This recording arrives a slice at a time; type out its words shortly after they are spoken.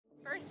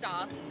first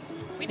off,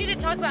 we need to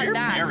talk about You're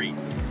that. Married.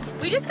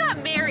 We just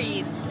got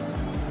married.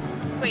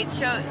 Wait,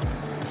 show.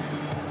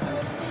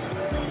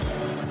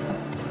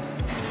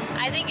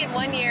 I think in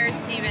 1 year,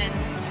 Stephen,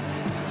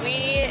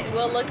 we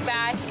will look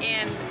back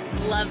and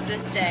love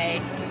this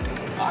day.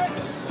 I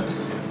think so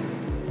too.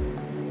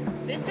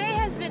 This day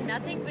has been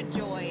nothing but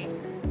joy.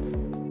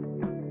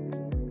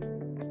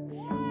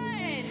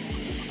 1,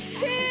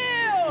 2,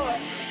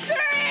 3!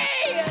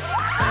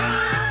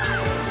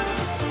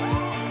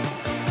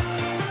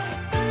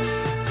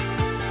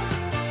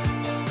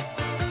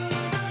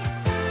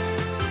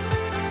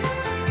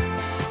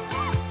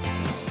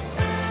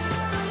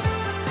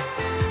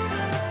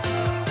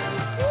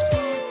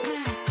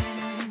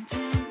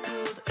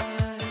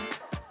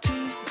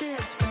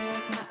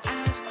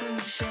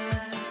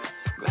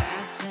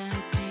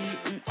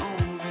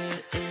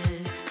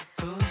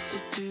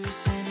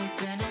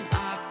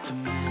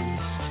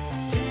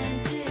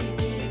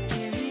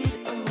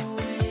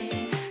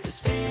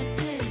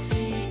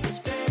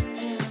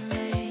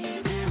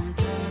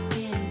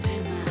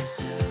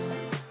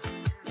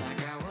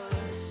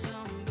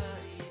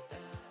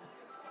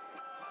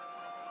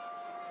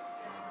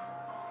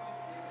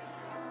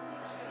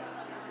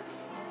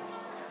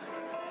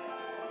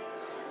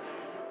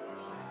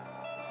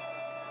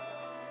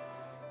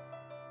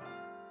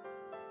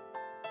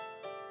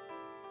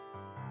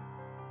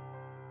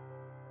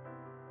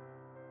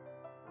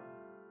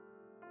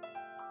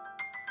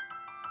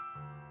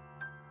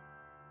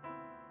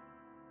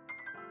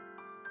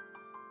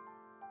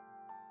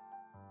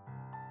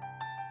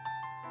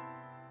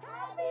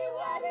 Happy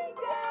wedding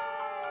day!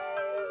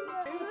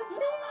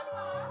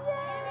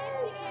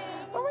 Yay!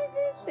 Oh my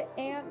gosh,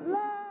 Aunt Love!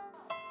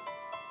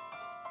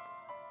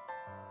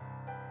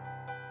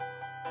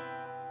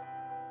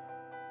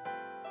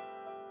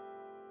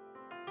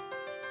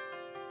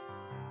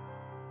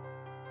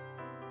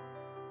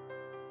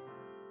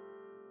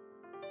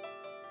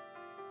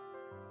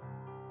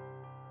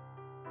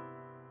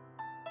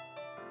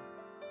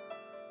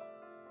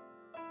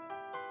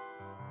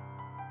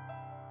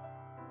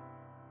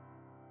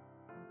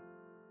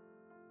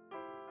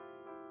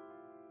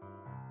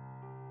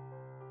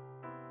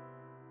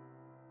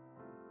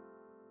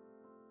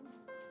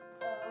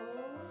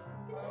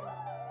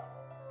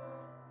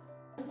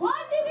 One,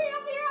 two, three,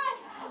 open your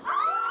eyes!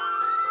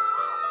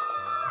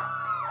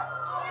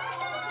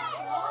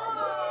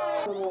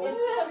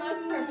 It's the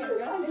most perfect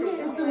dress.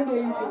 It's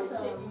amazing.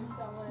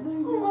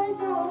 Oh my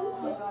gosh.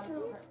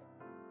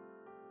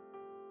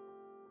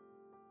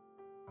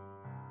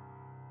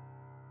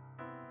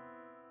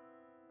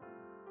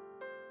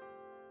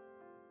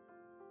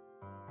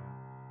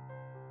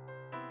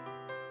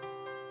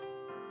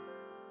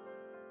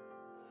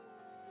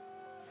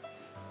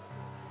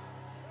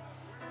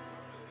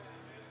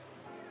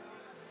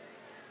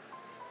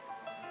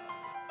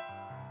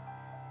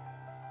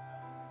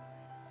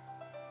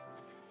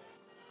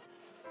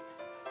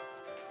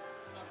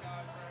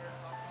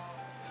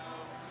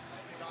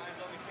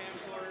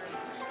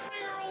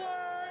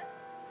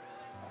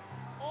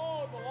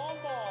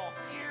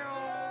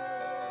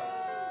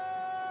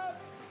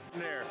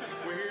 There.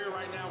 We're here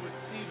right now with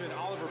Stephen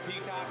Oliver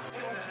Peacock.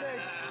 Let's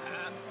think.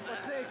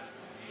 Let's think.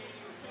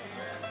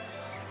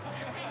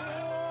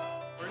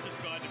 We're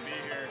just glad to be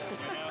here, you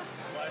know?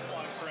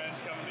 Lifelong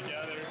friends coming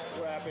together.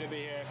 We're happy to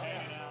be here.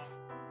 Hanging out.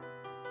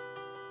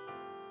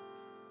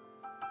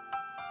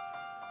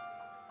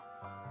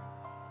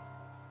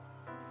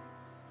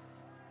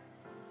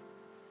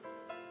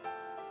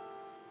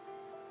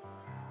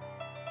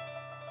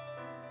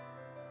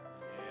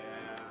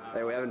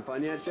 Hey, we having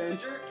fun yet, Shane?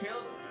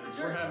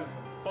 We're having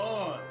some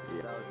fun.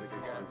 Yeah, that was the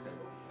good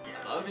content.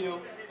 Love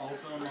you.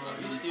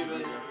 Love you,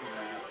 Stephen.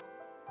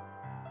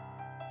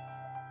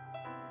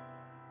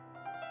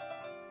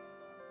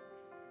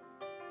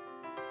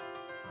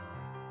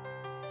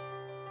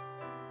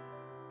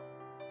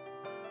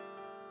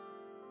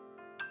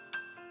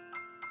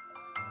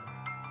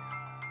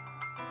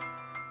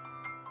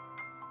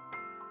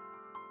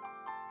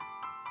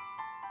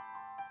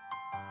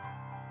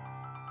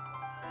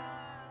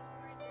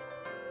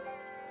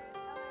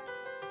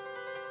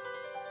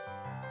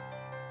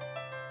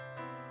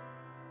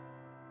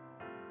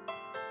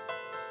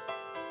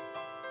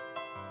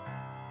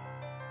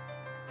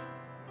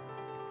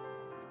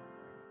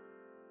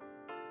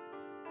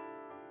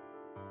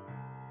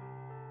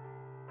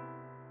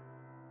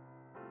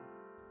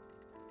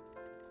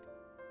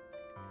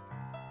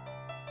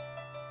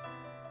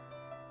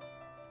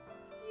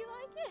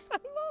 I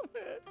love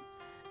it.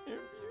 You're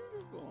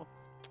beautiful.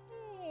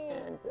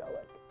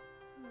 Angelic.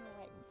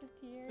 Right to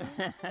tears.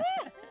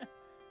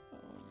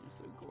 Oh, you're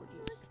so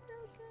gorgeous. So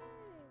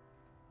good.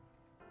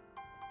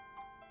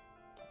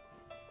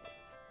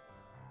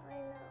 I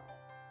know.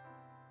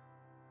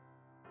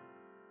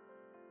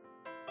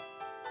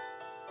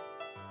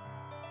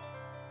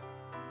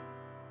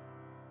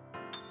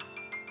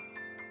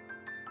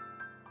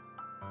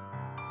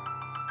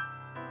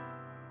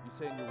 You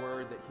say in your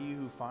word that he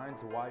who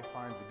finds a wife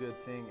finds a good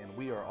thing, and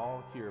we are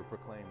all here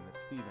proclaiming that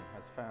Stephen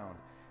has found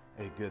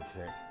a good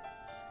thing.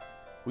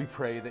 We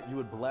pray that you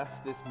would bless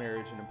this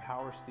marriage and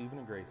empower Stephen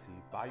and Gracie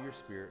by your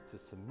Spirit to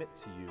submit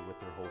to you with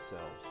their whole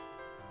selves.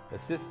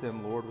 Assist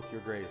them, Lord, with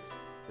your grace,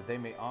 that they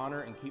may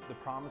honor and keep the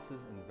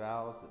promises and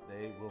vows that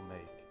they will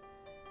make.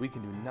 We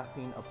can do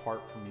nothing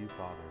apart from you,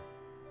 Father.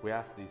 We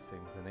ask these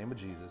things in the name of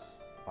Jesus,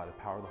 by the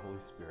power of the Holy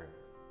Spirit.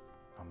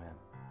 Amen.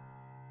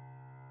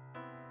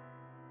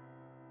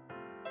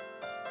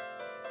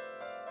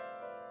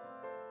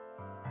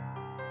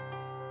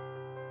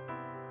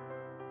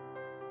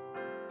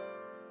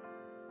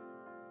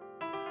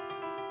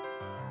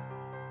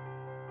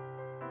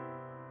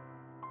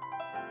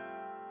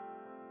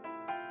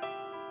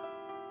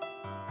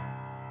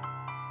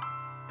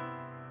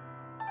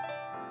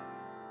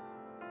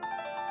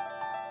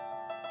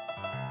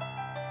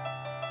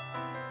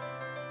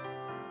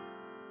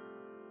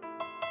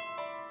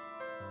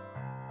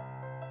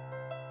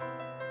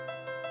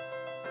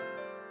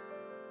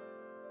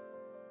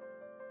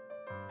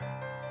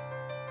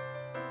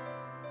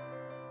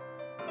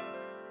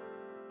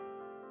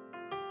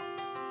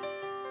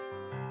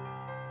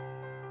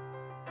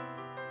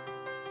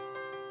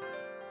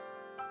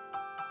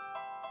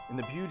 And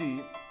the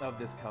beauty of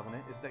this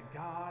covenant is that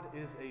God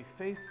is a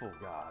faithful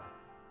God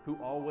who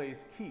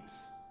always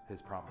keeps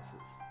his promises.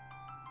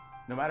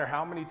 No matter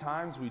how many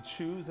times we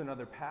choose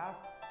another path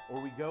or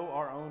we go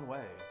our own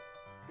way,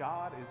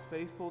 God is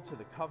faithful to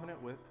the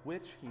covenant with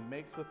which he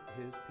makes with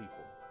his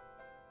people.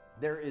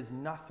 There is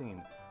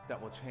nothing that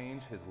will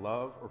change his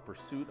love or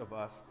pursuit of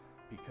us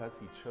because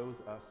he chose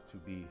us to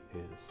be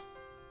his.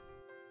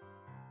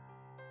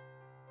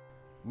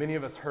 Many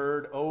of us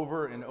heard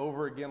over and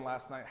over again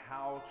last night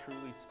how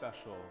truly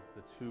special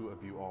the two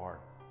of you are.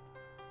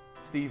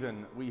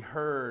 Stephen, we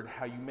heard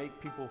how you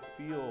make people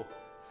feel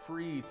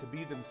free to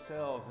be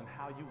themselves and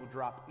how you will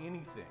drop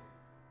anything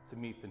to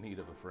meet the need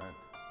of a friend.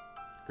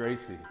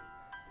 Gracie,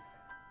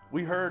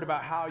 we heard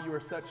about how you are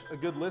such a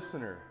good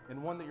listener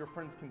and one that your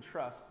friends can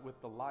trust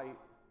with the light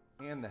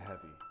and the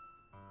heavy.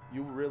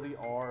 You really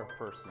are a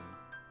person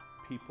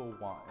people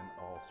want in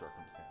all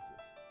circumstances.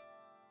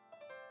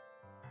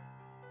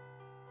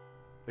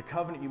 The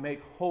covenant you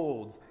make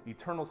holds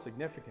eternal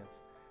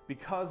significance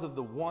because of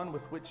the one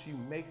with which you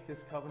make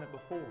this covenant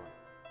before,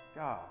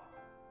 God.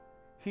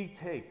 He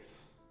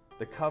takes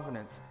the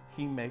covenants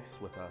he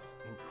makes with us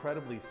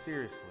incredibly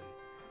seriously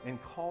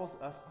and calls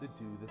us to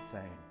do the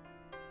same.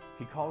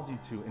 He calls you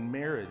to, in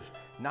marriage,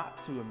 not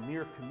to a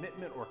mere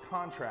commitment or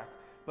contract,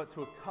 but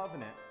to a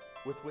covenant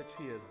with which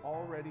he has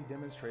already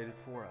demonstrated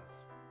for us.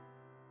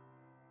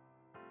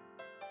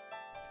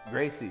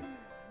 Gracie,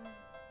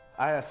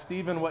 I asked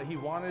Stephen what he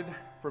wanted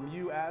from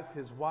you as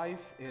his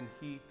wife, and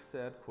he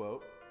said,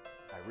 quote,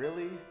 I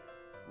really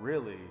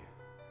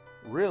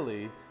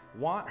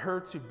want her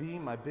to be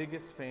my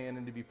biggest fan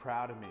and to be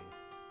proud of me.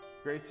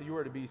 Gracie, you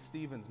are to be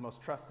Stephen's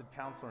most trusted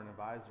counselor and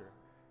advisor.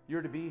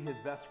 You're to be his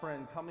best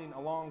friend, coming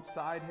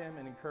alongside him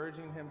and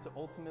encouraging him to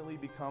ultimately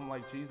become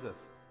like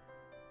Jesus.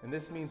 And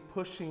this means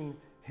pushing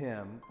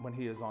him when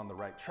he is on the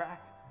right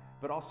track,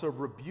 but also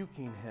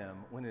rebuking him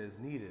when it is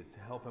needed to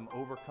help him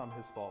overcome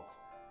his faults,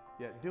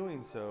 yet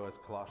doing so, as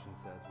Colossians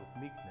says,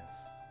 with meekness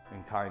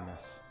and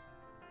kindness.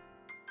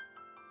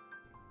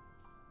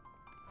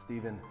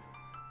 Stephen,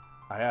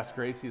 I asked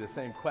Gracie the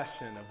same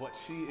question of what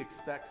she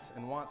expects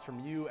and wants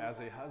from you as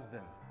a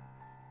husband.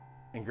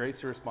 And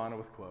Gracie responded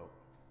with, quote,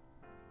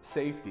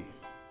 safety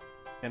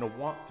and a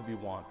want to be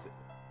wanted.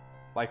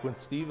 Like when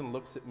Stephen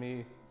looks at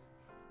me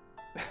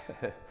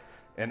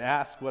and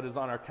asks what is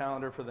on our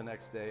calendar for the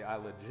next day, I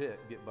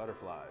legit get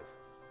butterflies.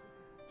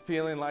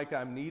 Feeling like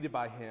I'm needed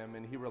by him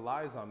and he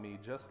relies on me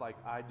just like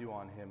I do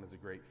on him is a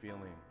great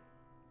feeling.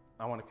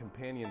 I want a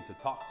companion to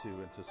talk to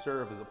and to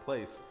serve as a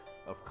place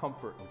of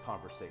comfort and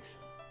conversation.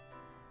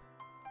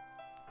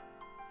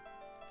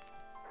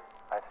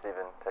 I,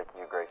 Stephen, take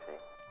you,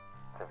 Gracie,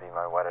 to be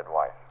my wedded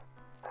wife,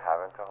 to have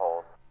and to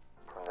hold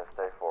from this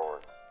day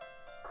forward.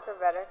 For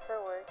better,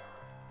 for worse,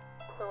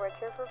 for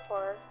richer, for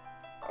poorer,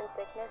 in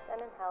sickness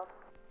and in health,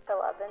 to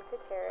love and to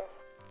cherish,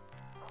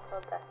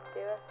 till death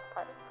do us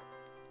part.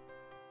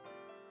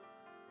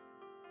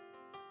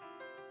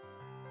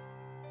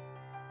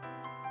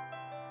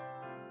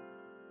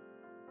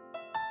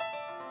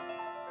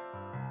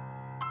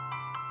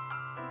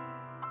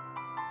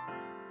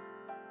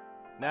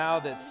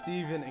 Now that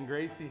Stephen and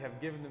Gracie have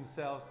given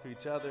themselves to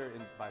each other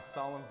by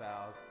solemn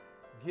vows,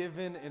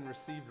 given and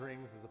received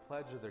rings as a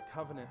pledge of their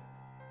covenant,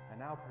 I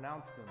now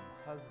pronounce them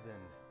husband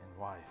and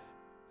wife.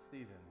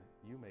 Stephen,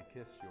 you may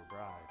kiss your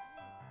bride.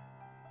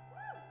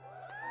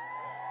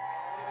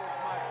 It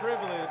is my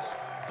privilege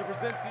to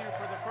present to you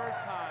for the first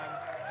time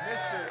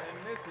Mr.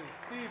 and Mrs.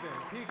 Stephen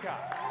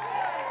Peacock.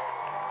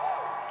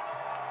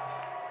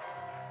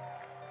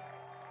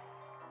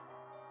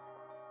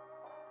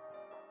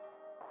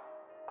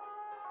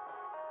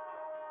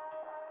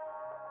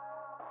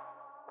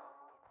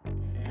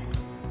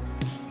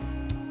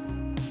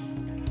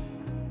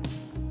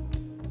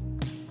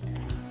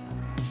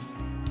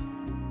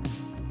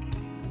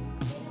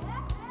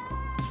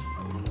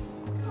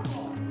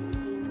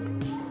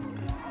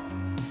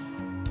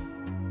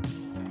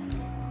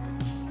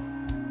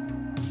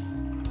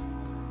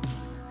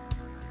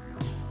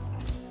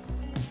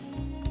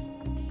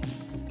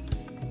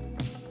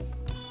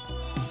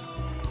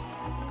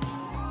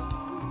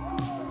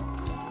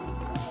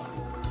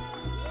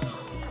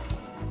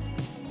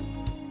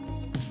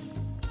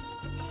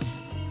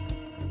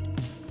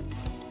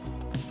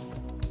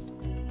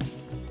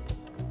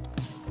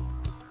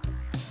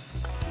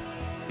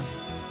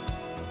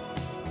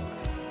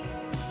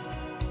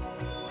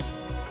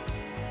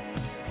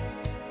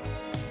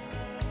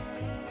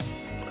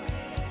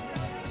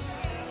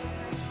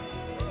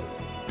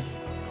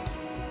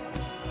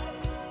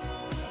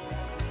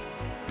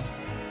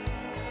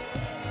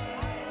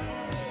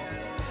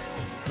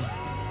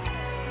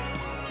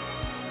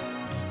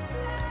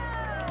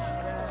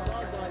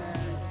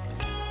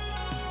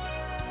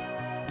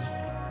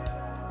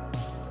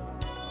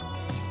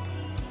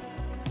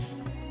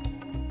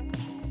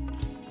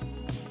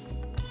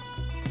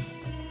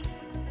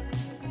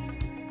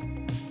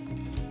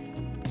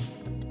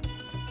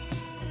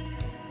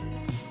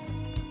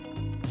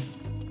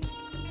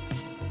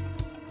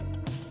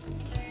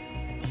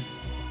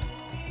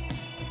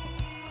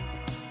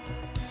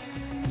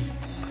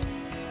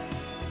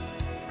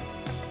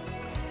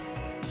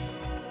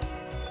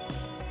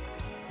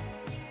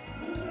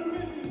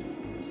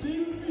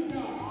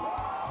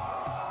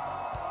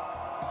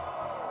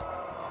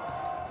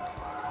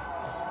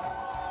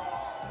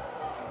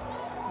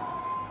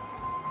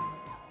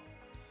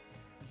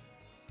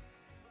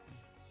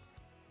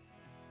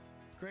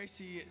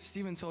 Gracie,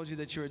 Stephen told you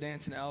that you were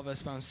dancing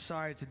Elvis, but I'm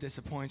sorry to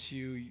disappoint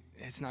you.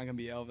 It's not going to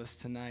be Elvis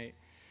tonight.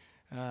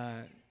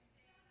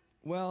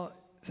 Well,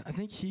 I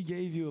think he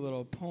gave you a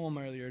little poem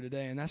earlier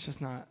today, and that's just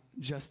not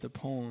just a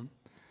poem.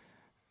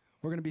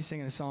 We're going to be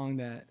singing a song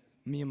that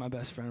me and my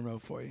best friend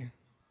wrote for you.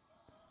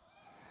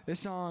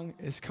 This song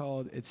is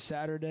called It's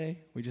Saturday,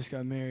 We Just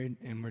Got Married,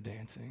 and We're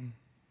Dancing.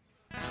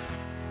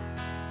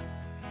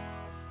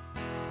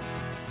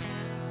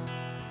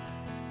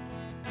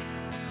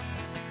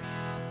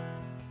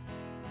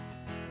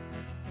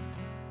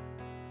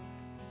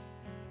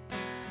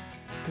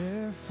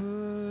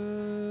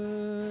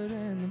 Barefoot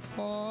in the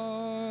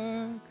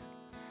park,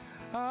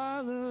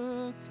 I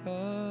looked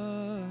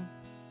up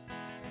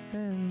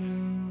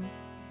and knew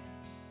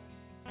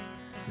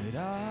that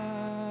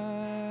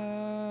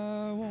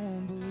I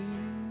won't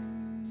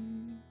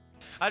believe.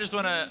 I just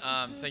want to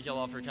thank y'all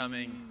all for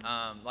coming.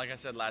 Like I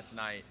said last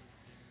night,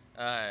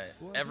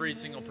 every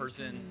single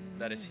person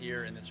that is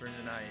here in this room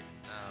tonight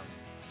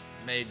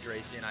made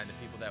Gracie and I the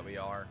people that we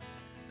are.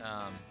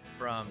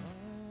 From,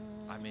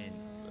 I mean,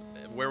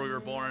 where we were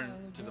born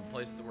to the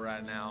place that we're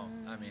at now,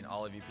 I mean,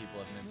 all of you people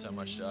have meant so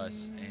much to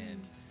us. And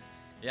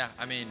yeah,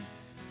 I mean,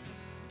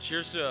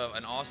 cheers to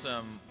an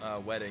awesome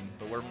wedding,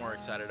 but we're more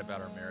excited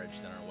about our marriage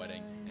than our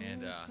wedding,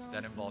 and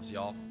that involves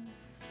y'all.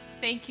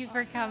 Thank you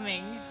for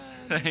coming.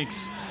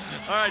 Thanks.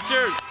 All right,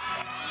 cheers.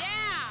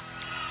 Yeah.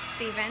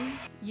 Stephen,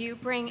 you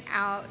bring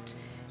out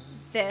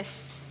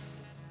this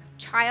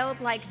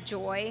childlike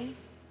joy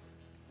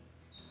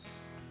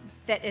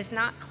that is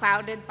not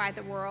clouded by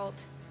the world.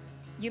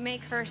 You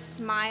make her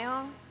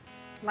smile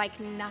like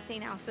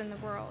nothing else in the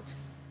world.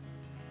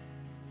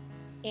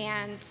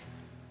 And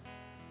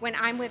when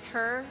I'm with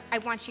her, I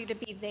want you to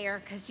be there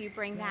because you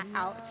bring that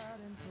out.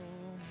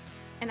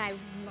 And I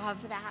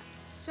love that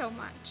so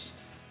much.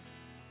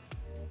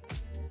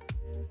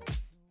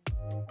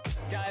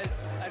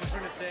 Guys, I just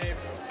want to say,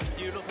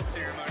 beautiful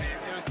ceremony.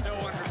 It was so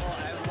wonderful.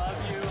 I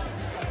love you.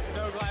 I'm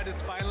so glad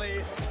it's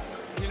finally,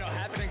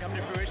 happened and come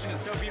to fruition.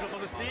 It's so beautiful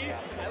to see.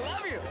 I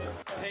love you.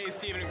 Hey,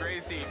 Stephen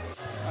Gracie.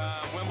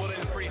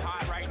 Wimbledon's pretty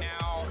hot right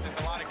now. There's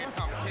a lot of good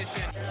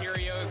competition.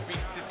 Curios beat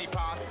Sissy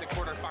Poss at the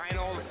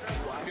quarterfinals.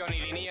 If y'all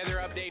need any other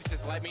updates,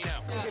 just let me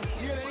know. Do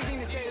you have anything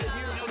to say to the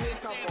beautiful new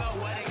couple? Say about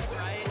weddings,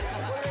 right?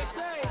 What do they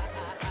say?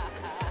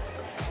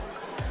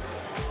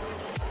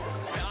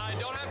 I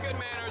don't have good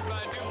manners, but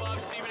I do love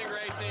Stephen and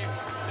Gracie.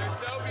 They're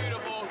so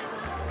beautiful.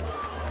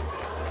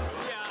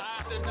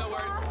 Yeah, there's no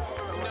words.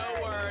 No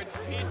words.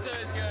 Pizza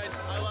is good.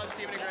 I love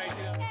Stephen and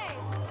Gracie. Hey,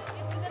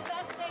 it's been the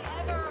best day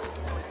ever.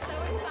 We're so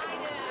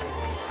excited.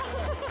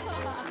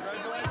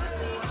 Can't wait to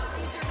see what the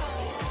future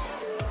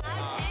holds.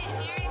 Loved it,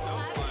 Harry.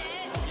 Loved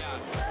it.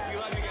 Yeah, we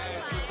love you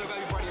guys. We're so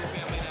glad you're part of your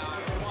family now.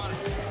 Come on,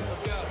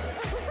 let's go.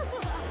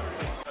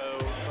 So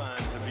fun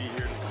to be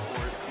here to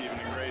support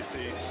Stephen and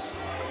Gracie.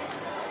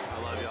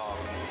 I love y'all.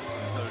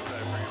 I'm so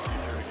excited for your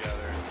future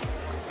together.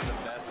 It's the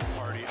best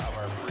party of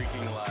our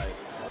freaking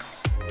lives.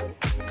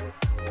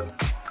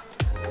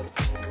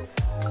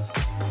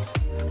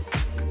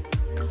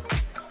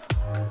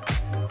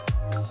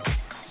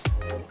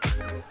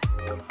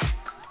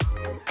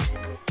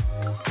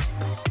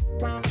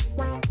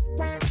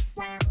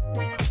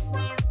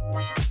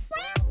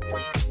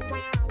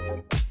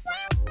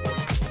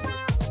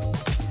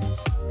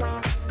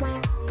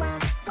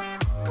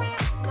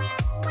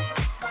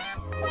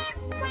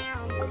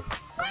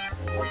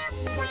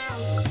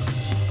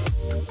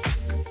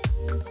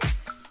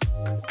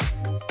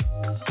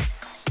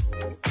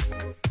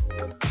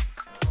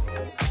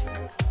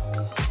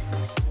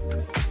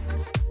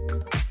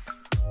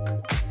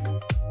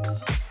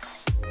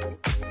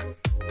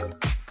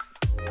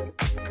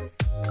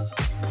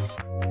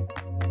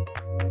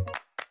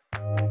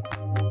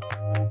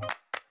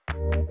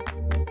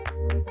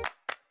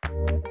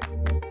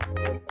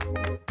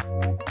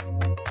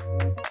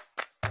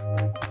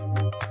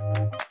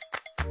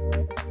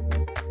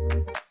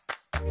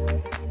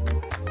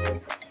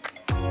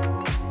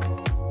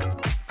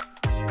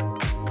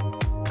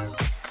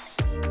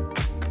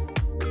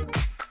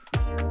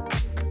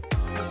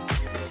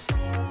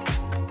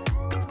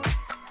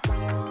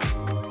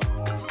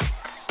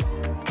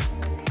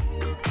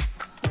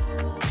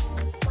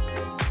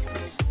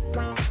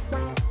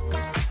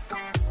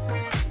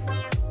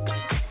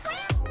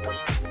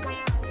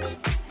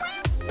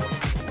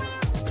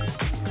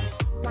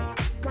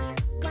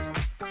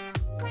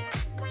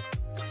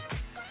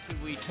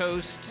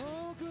 Toast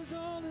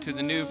to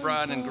the new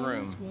bride and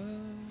groom.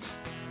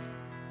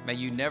 May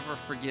you never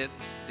forget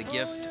the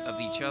gift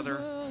of each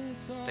other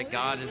that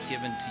God has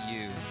given to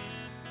you.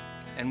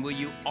 And will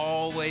you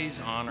always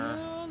honor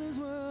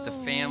the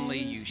family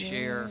you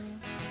share,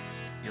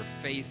 your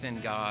faith in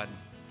God,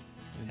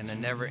 and a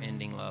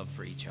never-ending love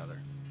for each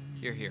other.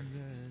 You're here.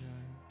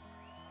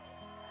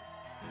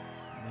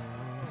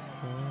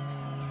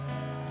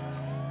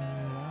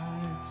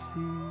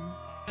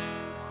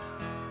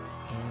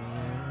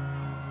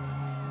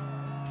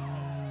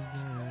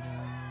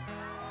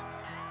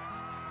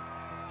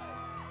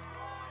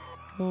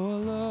 Oh, a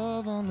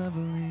love I'll never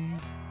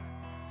leave.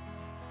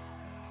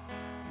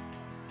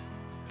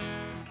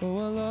 Oh,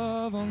 a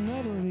love I'll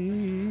never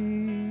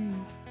leave.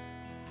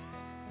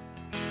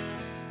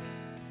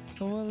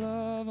 Oh, a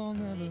love I'll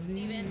never leave.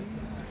 Stephen.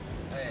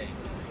 Hey,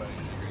 everybody,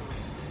 Gracie.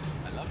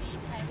 I love you.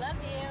 I love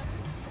you.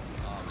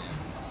 Oh, man.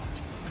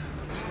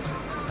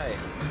 Hey,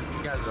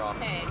 you guys are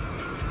awesome. Hey, And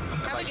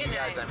have by a good you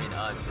guys, night. I mean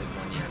us in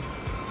 1 year.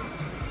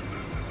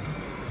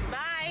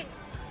 Bye.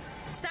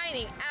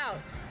 Signing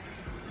out.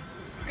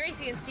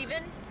 Gracie and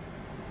Stephen.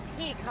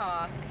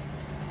 Peacock.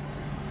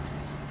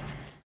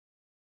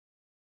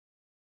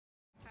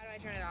 How do I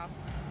turn it off?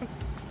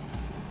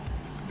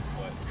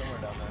 What?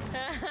 Somewhere down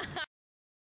there.